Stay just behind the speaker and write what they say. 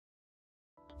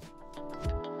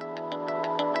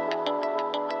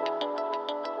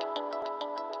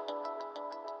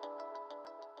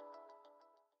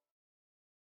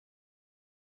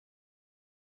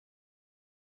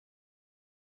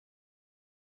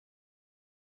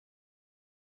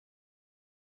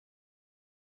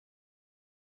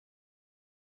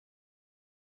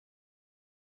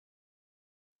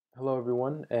Hello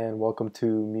everyone and welcome to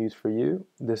Muse for You.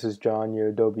 This is John, your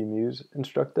Adobe Muse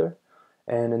instructor,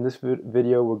 and in this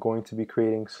video we're going to be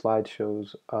creating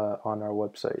slideshows on our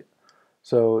website.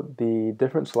 So the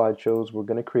different slideshows we're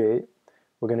going to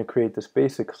create this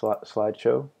basic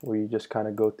slideshow where you just kind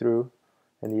of go through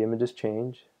and the images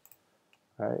change.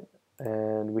 Alright,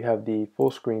 and we have the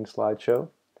full screen slideshow,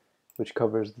 which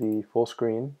covers the full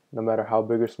screen. No matter how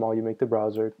big or small you make the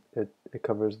browser, it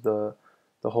covers the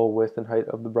whole width and height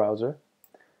of the browser.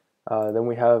 Then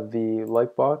we have the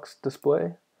lightbox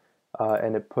display,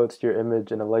 and it puts your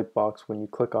image in a lightbox when you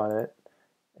click on it,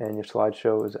 and your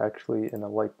slideshow is actually in a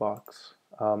lightbox.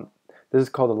 This is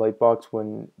called a lightbox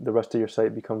when the rest of your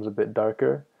site becomes a bit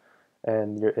darker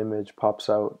and your image pops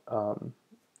out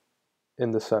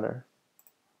in the center.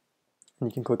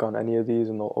 And you can click on any of these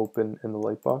and they'll open in the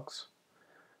lightbox.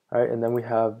 Alright, and then we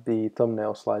have the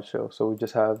thumbnail slideshow. So we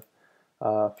just have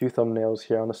a few thumbnails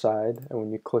here on the side, and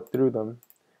when you click through them,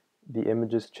 the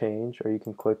images change, or you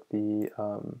can click the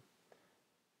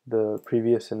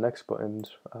previous and next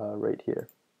buttons right here.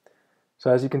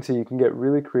 So as you can see, you can get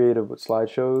really creative with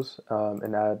slideshows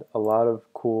and add a lot of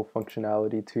cool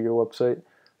functionality to your website.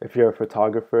 If you're a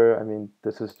photographer, I mean,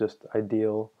 this is just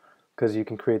ideal because you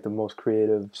can create the most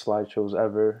creative slideshows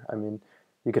ever. I mean,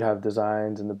 you could have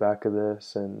designs in the back of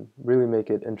this and really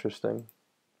make it interesting.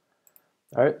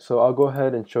 Alright, so I'll go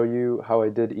ahead and show you how I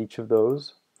did each of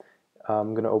those.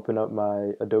 I'm going to open up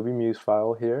my Adobe Muse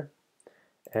file here,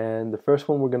 and the first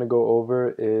one we're going to go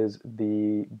over is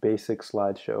the basic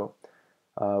slideshow,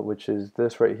 which is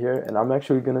this right here, and I'm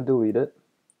actually going to delete it,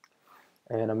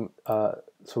 and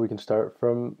so we can start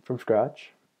from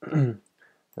scratch. Let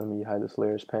me hide this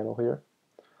layers panel here.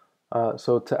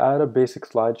 So to add a basic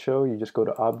slideshow, you just go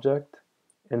to Object,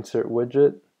 Insert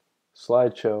Widget,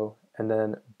 Slideshow, and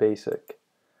then Basic.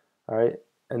 Alright,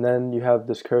 and then you have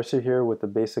this cursor here with the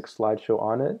basic slideshow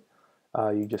on it.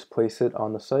 You just place it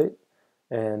on the site,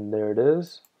 and there it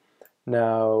is.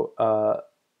 Now,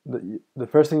 the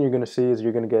first thing you're going to see is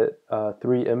you're going to get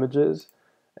 3 images,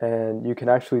 and you can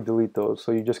actually delete those.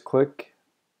 So you just click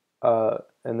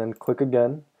and then click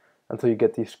again until you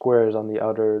get these squares on the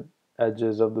outer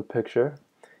edges of the picture,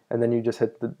 and then you just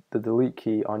hit the delete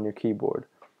key on your keyboard.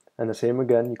 And the same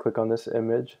again, you click on this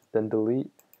image, then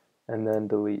delete, and then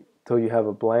delete till you have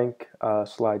a blank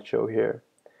slideshow here.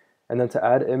 And then to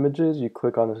add images, you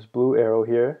click on this blue arrow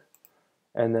here,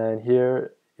 and then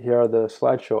here are the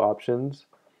slideshow options,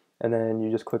 and then you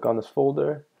just click on this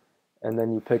folder, and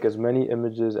then you pick as many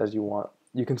images as you want.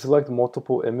 You can select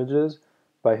multiple images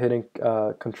by hitting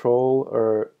Control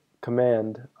or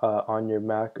Command on your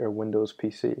Mac or Windows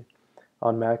PC.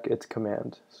 On Mac, it's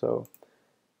Command. So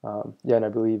yeah, and I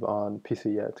believe on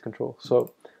PC, yeah, it's Control.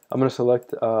 So I'm going to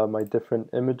select my different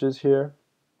images here,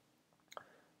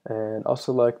 and I'll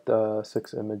select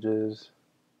 6 images,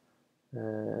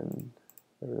 and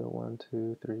 1,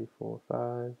 2, 3, 4,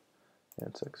 5,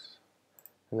 and 6,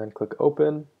 and then click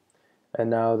open, and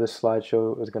now this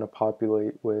slideshow is going to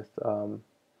populate with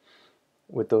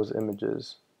those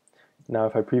images. Now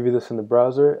if I preview this in the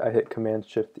browser, I hit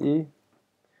Command-Shift-E,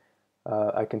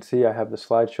 I can see I have the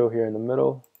slideshow here in the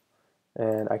middle,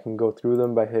 and I can go through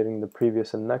them by hitting the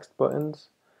previous and next buttons,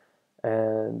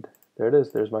 and there it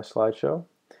is, there's my slideshow.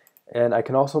 And I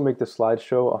can also make the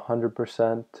slideshow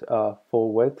 100%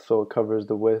 full width, so it covers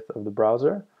the width of the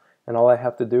browser, and all I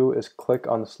have to do is click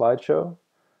on the slideshow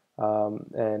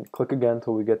and click again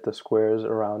until we get the squares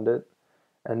around it,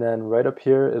 and then right up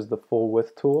here is the full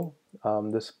width tool,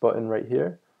 this button right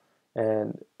here,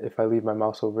 and if I leave my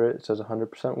mouse over it, it says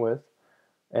 100% width.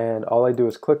 And all I do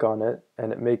is click on it,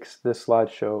 and it makes this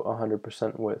slideshow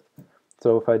 100% width.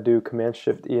 So if I do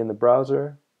Command-Shift-E in the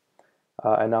browser,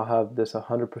 I now have this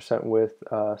 100% width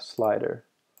slideshow,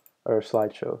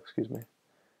 excuse me.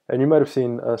 And you might have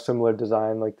seen a similar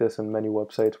design like this in many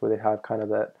websites where they have kind of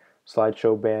that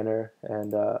slideshow banner,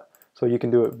 and so you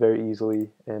can do it very easily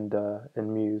in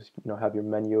Muse. You know, have your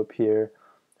menu up here,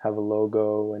 have a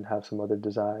logo, and have some other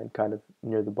design kind of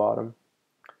near the bottom.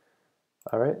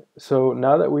 Alright, so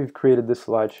now that we've created this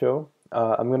slideshow,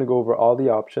 I'm going to go over all the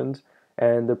options,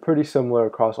 and they're pretty similar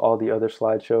across all the other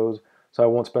slideshows, so I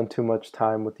won't spend too much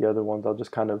time with the other ones. I'll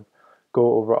just kind of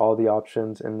go over all the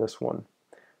options in this one.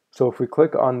 So if we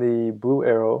click on the blue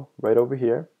arrow right over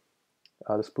here,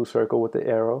 this blue circle with the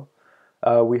arrow,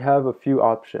 we have a few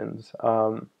options.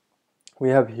 We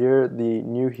have here the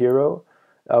new hero.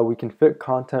 We can fit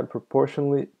content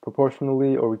proportionally,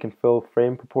 or we can fill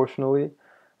frame proportionally.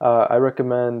 I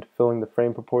recommend filling the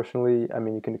frame proportionally. I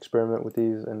mean, you can experiment with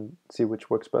these and see which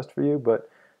works best for you, but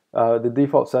the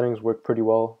default settings work pretty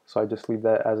well, so I just leave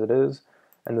that as it is.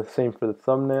 And the same for the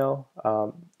thumbnail.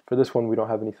 for this one we don't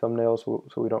have any thumbnails,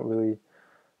 so we don't really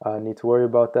need to worry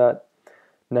about that.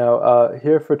 Now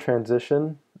here for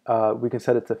transition, we can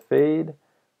set it to fade,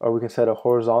 or we can set a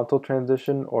horizontal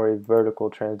transition or a vertical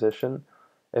transition.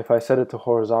 If I set it to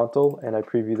horizontal and I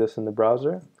preview this in the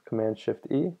browser,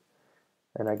 Command-Shift-E,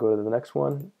 and I go to the next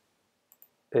one,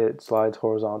 it slides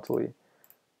horizontally.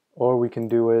 Or we can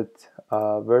do it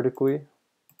vertically.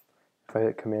 If I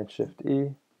hit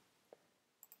Command-Shift-E,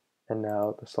 and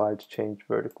now the slides change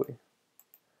vertically.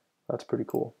 That's pretty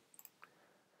cool.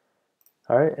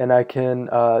 Alright, and I can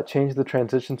change the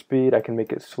transition speed. I can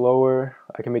make it slower.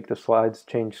 I can make the slides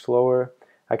change slower.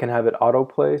 I can have it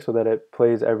autoplay so that it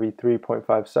plays every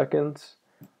 3.5 seconds.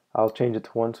 I'll change it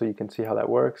to 1 so you can see how that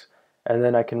works. And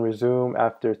then I can resume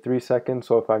after 3 seconds.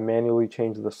 So if I manually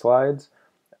change the slides,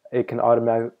 it can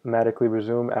automatically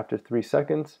resume after 3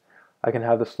 seconds. I can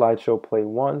have the slideshow play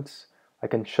once. I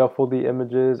can shuffle the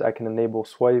images. I can enable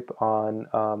swipe on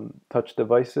touch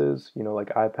devices, you know, like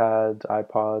iPads,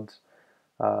 iPods,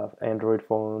 Android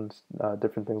phones,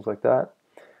 different things like that.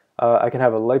 I can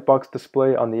have a lightbox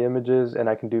display on the images, and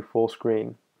I can do full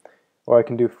screen, or I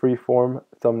can do freeform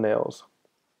thumbnails.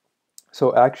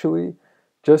 So actually,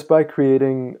 just by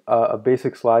creating a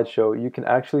basic slideshow, you can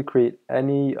actually create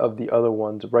any of the other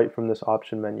ones right from this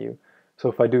option menu. So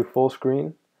if I do full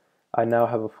screen, I now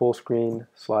have a full screen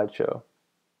slideshow.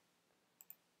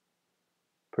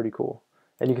 Pretty cool.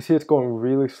 And you can see it's going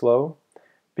really slow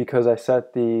because I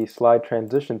set the slide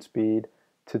transition speed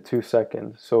to 2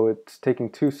 seconds. So it's taking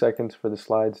 2 seconds for the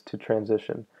slides to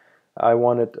transition. I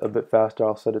want it a bit faster.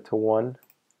 I'll set it to 1.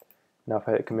 Now if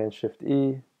I hit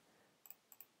Command-Shift-E,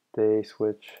 they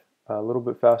switch a little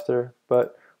bit faster,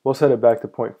 but we'll set it back to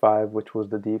 0.5, which was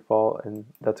the default, and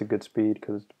that's a good speed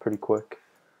because it's pretty quick.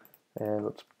 And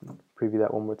let's preview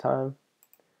that one more time.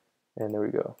 And there we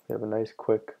go. We have a nice,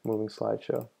 quick, moving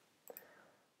slideshow.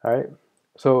 Alright,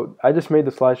 so I just made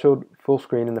the slideshow full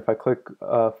screen, and if I click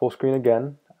full screen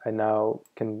again, I now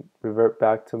can revert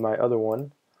back to my other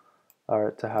one,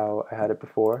 or to how I had it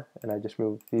before, and I just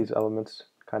move these elements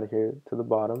kind of here to the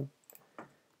bottom.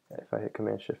 If I hit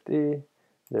Command-Shift-E,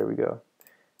 there we go.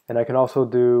 And I can also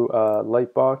do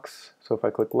Lightbox. So if I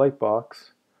click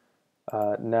Lightbox,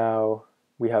 now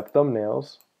we have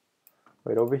thumbnails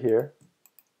right over here.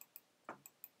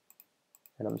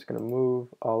 And I'm just going to move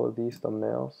all of these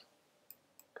thumbnails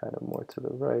kind of more to the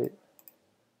right.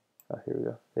 Here we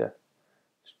go. Yeah,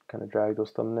 just kind of drag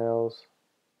those thumbnails,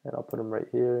 and I'll put them right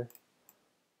here.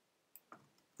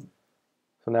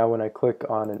 So now when I click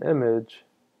on an image,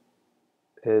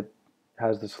 it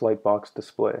has this lightbox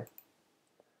display.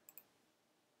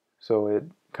 So it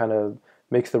kind of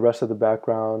makes the rest of the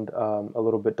background a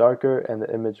little bit darker, and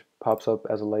the image pops up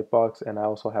as a lightbox, and I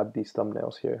also have these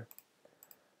thumbnails here.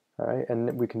 Alright,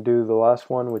 and we can do the last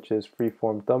one, which is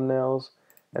freeform thumbnails,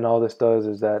 and all this does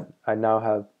is that I now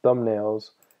have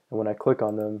thumbnails, and when I click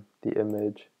on them, the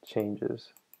image changes.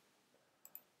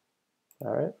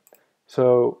 Alright,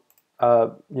 so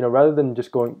rather than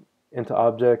just going into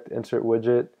Object, Insert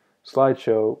Widget,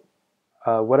 Slideshow,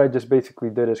 what I just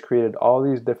basically did is created all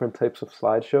these different types of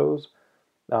slideshows,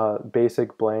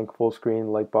 basic, blank, full screen,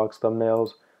 lightbox,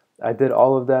 thumbnails. I did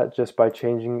all of that just by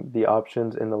changing the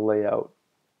options in the layout.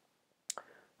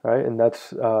 Alright, and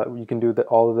that's you can do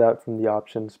all of that from the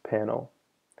options panel.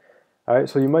 Alright,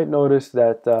 so you might notice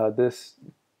that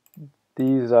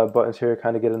these buttons here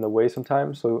kind of get in the way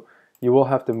sometimes, so you will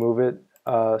have to move it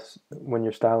when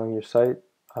you're styling your site,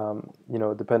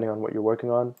 depending on what you're working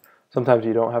on. Sometimes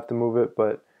you don't have to move it,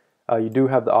 but you do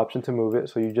have the option to move it,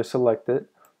 so you just select it.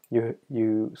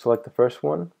 You select the first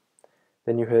one,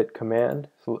 then you hit Command,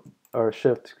 or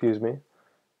Shift, excuse me,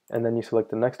 and then you select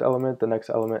the next element, and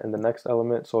the next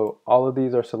element. So all of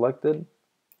these are selected,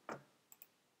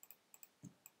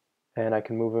 and I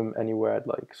can move them anywhere I'd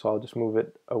like. So I'll just move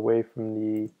it away from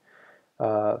the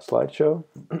slideshow,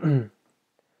 and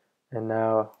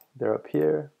now they're up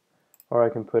here, or I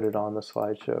can put it on the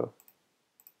slideshow.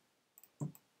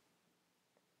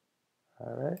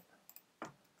 Alright,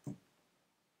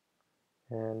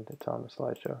 and it's on the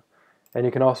slideshow. And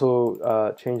you can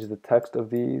also change the text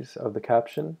of these, of the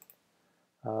caption,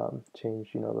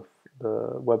 change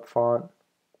the web font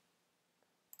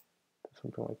to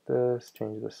something like this,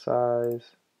 change the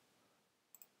size,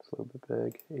 it's a little bit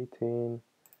big, 18,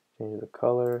 change the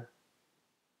color,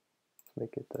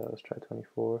 let's make it, let's try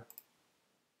 24,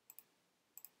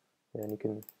 and you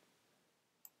can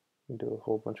do a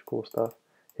whole bunch of cool stuff.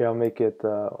 Here I'll make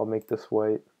this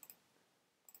white,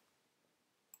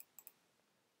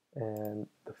 and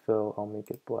the fill I'll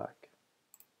make it black.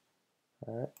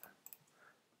 Alright,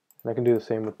 and I can do the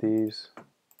same with these.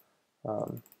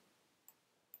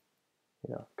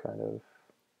 kind of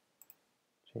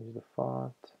change the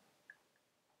font,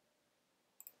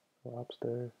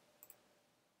 lobster,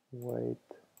 white,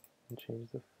 and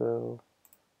change the fill.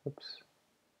 Oops.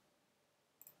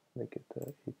 Make it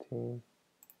 18.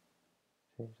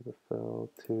 Change the fill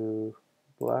to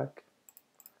black.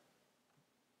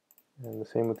 And the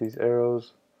same with these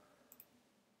arrows.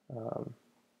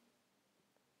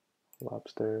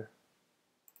 Lobster,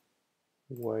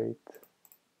 white,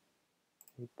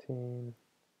 18,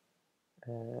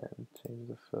 and change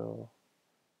the fill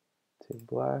to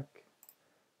black.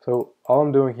 So all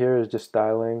I'm doing here is just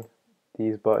styling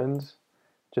these buttons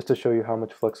just to show you how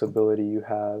much flexibility you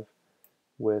have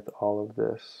with all of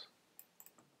this.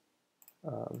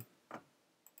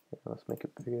 Let's make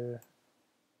it bigger.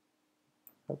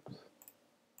 Oops.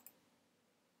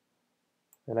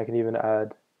 And I can even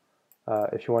add,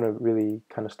 if you want to really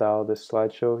kind of style this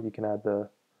slideshow, you can add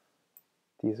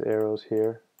these arrows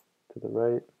here to the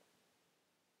right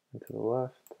and to the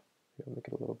left. I'll make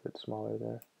it a little bit smaller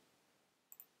there.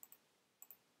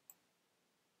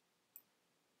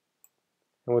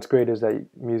 And what's great is that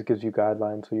Muse gives you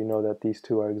guidelines, so you know that these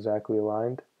two are exactly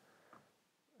aligned.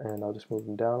 And I'll just move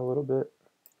them down a little bit.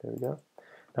 There we go.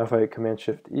 Now if I hit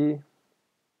Command-Shift-E,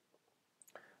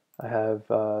 I have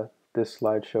this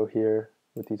slideshow here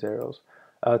with these arrows.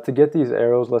 To get these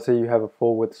arrows, let's say you have a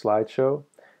full width slideshow,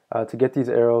 to get these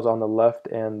arrows on the left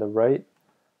and the right,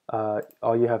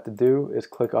 all you have to do is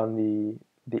click on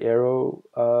the arrow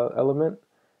element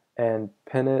and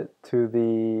pin it to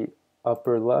the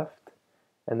upper left,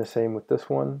 and the same with this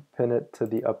one, pin it to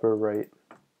the upper right.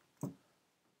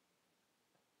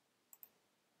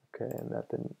 Okay, and that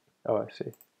didn't, oh I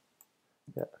see.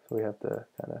 Yeah, so we have to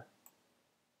kind of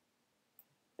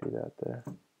do that there.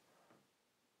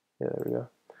 Yeah, there we go.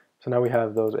 So now we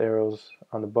have those arrows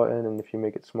on the button, and if you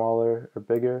make it smaller or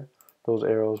bigger, those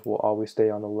arrows will always stay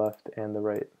on the left and the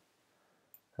right.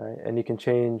 All right, and you can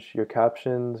change your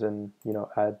captions and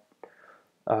add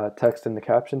text in the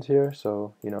captions here.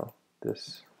 So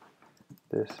this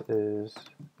is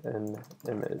an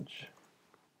image.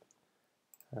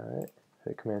 All right,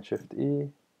 hit Command-Shift-E.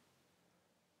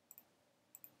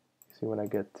 See, when I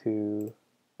get to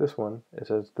this one, it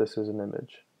says this is an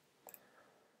image.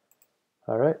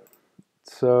 All right,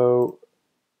 so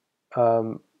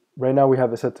right now we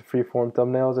have it set to freeform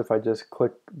thumbnails. If I just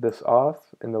click this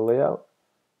off in the layout,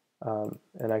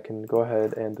 and I can go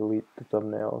ahead and delete the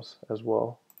thumbnails as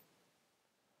well.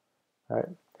 All right,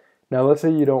 now let's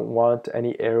say you don't want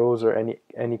any arrows or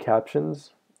any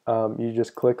captions. You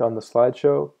just click on the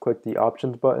slideshow, click the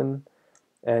options button,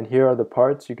 and here are the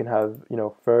parts. You can have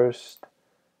first,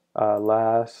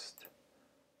 last,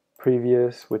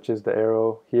 previous, which is the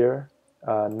arrow here,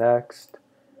 next,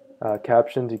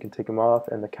 captions, you can take them off,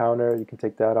 and the counter, you can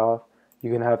take that off.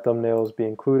 You can have thumbnails be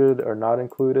included or not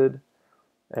included,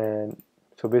 and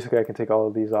so basically I can take all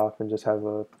of these off and just have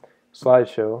a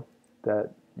slideshow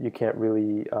that you can't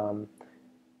really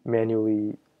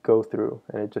manually go through,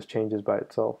 and it just changes by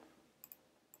itself.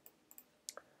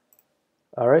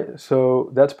 Alright, so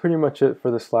that's pretty much it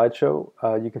for the slideshow.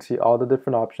 You can see all the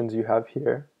different options you have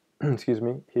here, excuse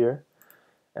me, here.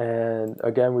 And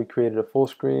again, we created a full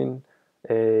screen,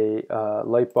 a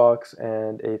lightbox,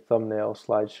 and a thumbnail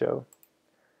slideshow.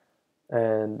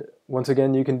 And once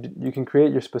again, you can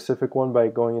create your specific one by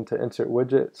going into Insert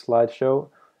Widget, Slideshow,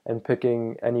 and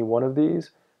picking any one of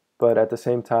these. But at the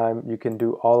same time, you can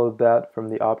do all of that from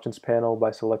the Options panel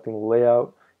by selecting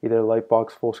Layout, either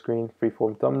Lightbox, Full Screen,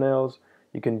 Freeform Thumbnails.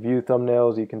 You can view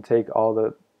thumbnails, you can take all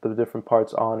the different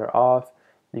parts on or off,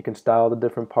 you can style the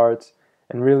different parts,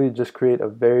 and really just create a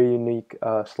very unique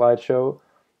slideshow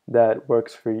that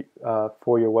works for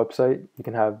your website. You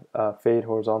can have fade,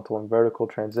 horizontal, and vertical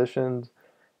transitions,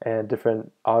 and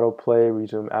different autoplay,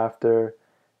 resume after,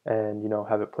 and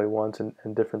have it play once, and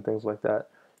different things like that.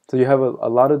 So you have a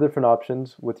lot of different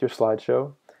options with your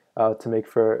slideshow to make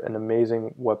for an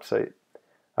amazing website.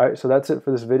 Alright, so that's it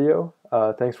for this video.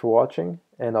 Thanks for watching,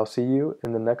 and I'll see you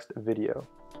in the next video.